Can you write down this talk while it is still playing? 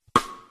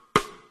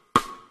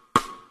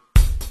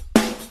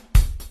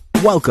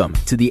Welcome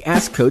to the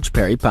Ask Coach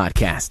Perry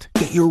podcast.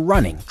 Get your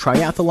running,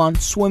 triathlon,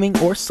 swimming,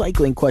 or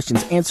cycling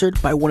questions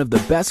answered by one of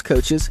the best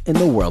coaches in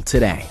the world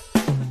today.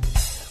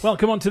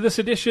 Welcome on to this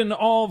edition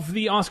of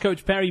the Ask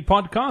Coach Perry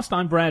podcast.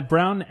 I'm Brad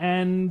Brown,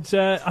 and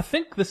I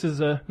think this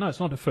is no,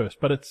 it's not a first,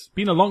 but it's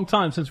been a long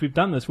time since we've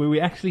done this, where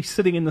we're actually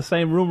sitting in the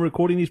same room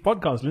recording these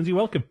podcasts. Lindsay,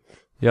 welcome.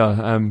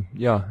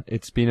 Yeah,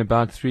 it's been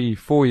about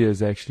 3-4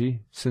 years actually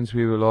since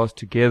we were last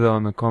together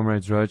on the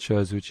Comrades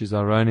Roadshows, which is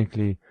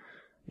ironically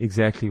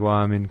exactly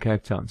why I'm in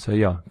Cape Town. So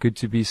yeah, good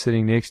to be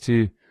sitting next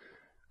to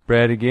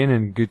Brad again,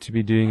 and good to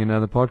be doing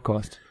another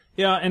podcast.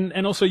 Yeah,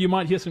 and also you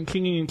might hear some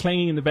clinging and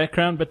clanging in the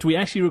background, but we're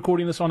actually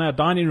recording this on our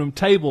dining room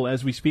table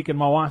as we speak, and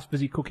my wife's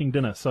busy cooking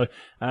dinner. So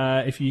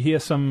if you hear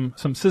some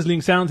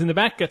sizzling sounds in the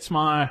back, it's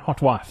my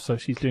hot wife, so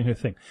she's doing her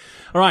thing.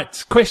 All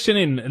right, question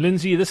in.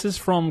 Lindsay, this is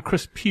from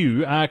Chris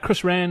Pugh.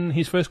 Chris ran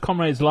his first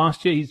Comrades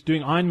last year. He's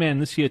doing Ironman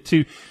this year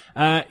too.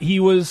 He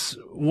was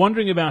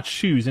wondering about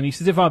shoes, and he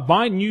says, if I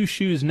buy new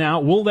shoes now,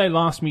 will they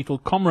last me till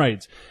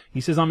Comrades? He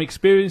says, I'm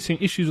experiencing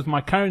issues with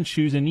my current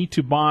shoes and need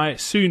to buy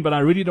soon, but I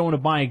really don't want to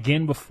buy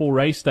again before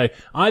race day.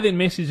 I then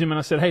messaged him and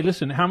I said, hey,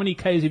 listen, how many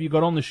Ks have you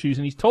got on the shoes?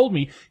 And he's told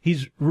me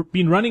he's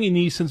been running in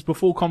these since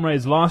before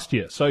Comrades last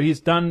year. So he's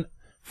done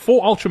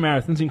 4 ultra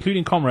marathons,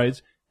 including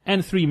Comrades,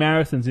 and 3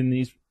 marathons in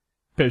these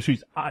pair of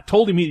shoes. I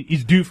told him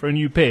he's due for a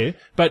new pair,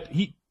 but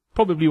he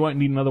probably won't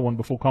need another one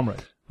before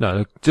Comrades. No,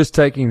 look, just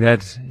taking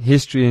that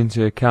history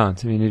into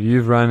account, I mean, if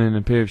you've run in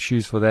a pair of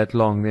shoes for that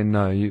long, then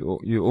no, you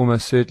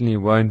almost certainly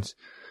won't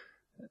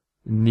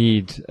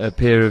need a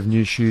pair of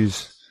new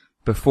shoes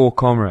before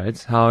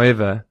Comrades.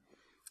 However,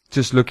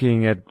 just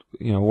looking at,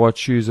 what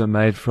shoes are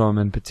made from,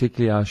 and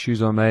particularly how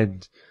shoes are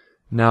made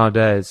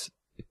nowadays,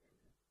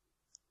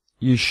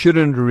 you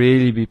shouldn't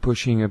really be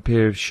pushing a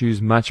pair of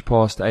shoes much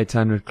past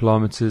 800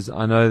 kilometers.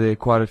 I know there are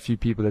quite a few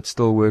people that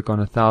still work on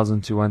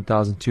 1,000 to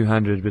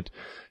 1,200, but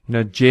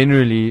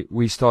generally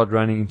we start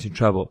running into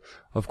trouble.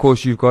 Of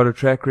course, you've got a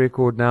track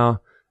record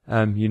now.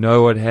 You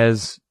know what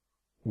has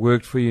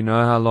worked for you. You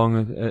know how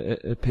long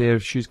a pair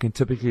of shoes can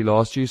typically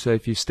last you. So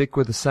if you stick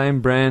with the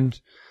same brand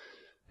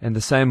and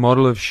the same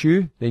model of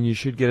shoe, then you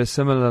should get a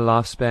similar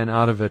lifespan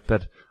out of it.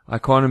 But I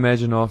can't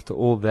imagine after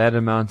all that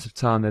amount of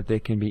time that there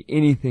can be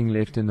anything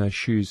left in those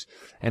shoes.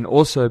 And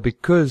also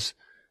because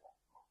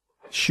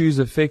shoes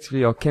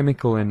effectively are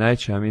chemical in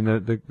nature. I mean,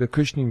 the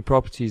cushioning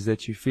properties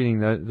that you're feeling,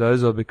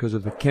 those are because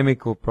of the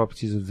chemical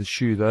properties of the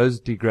shoe. Those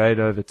degrade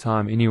over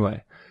time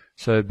anyway.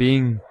 So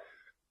being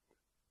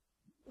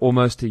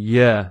almost a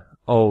year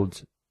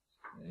old,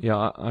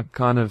 I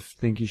kind of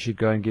think you should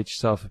go and get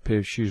yourself a pair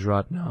of shoes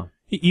right now.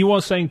 He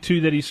was saying too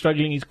that he's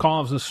struggling, his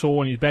calves are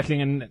sore and he's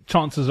battling, and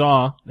chances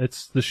are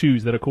it's the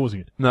shoes that are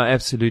causing it. No,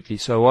 absolutely.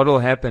 So what will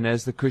happen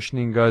as the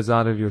cushioning goes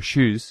out of your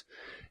shoes,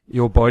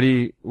 your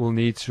body will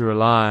need to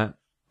rely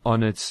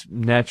on its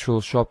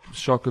natural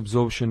shock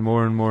absorption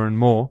more and more and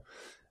more.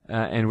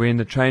 And when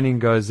the training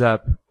goes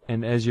up,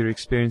 and as you're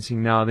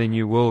experiencing now, then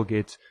you will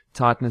get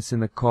tightness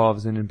in the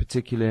calves, and in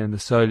particular in the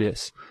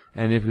soleus.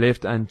 And if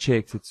left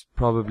unchecked, it's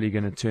probably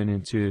going to turn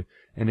into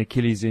an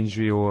Achilles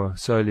injury or a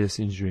soleus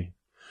injury.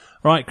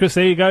 Right, Chris,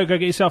 there you go. Go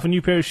get yourself a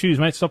new pair of shoes,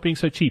 mate. Stop being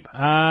so cheap.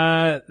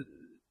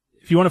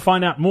 If you want to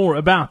find out more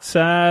about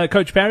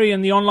Coach Perry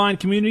and the online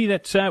community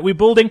that we're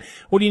building,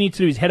 all you need to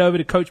do is head over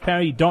to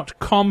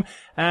coachperry.com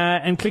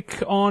and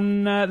click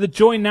on the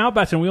Join Now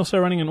button. We're also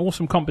running an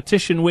awesome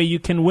competition where you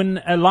can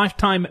win a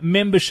lifetime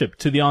membership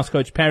to the Ask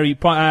Coach Perry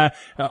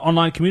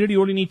online community.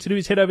 All you need to do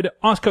is head over to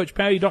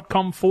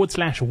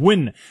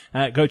askcoachperry.com/win.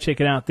 Go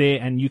check it out there,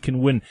 and you can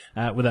win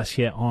with us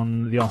here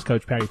on the Ask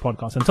Coach Perry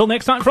podcast. Until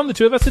next time, from the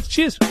two of us, it's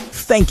cheers.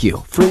 Thank you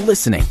for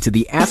listening to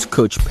the Ask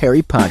Coach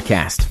Perry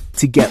podcast.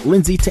 To get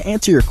Lindsay to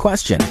answer your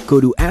question, go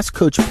to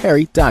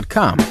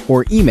askcoachperry.com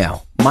or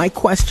email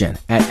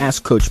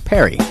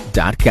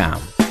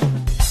myquestion@askcoachperry.com.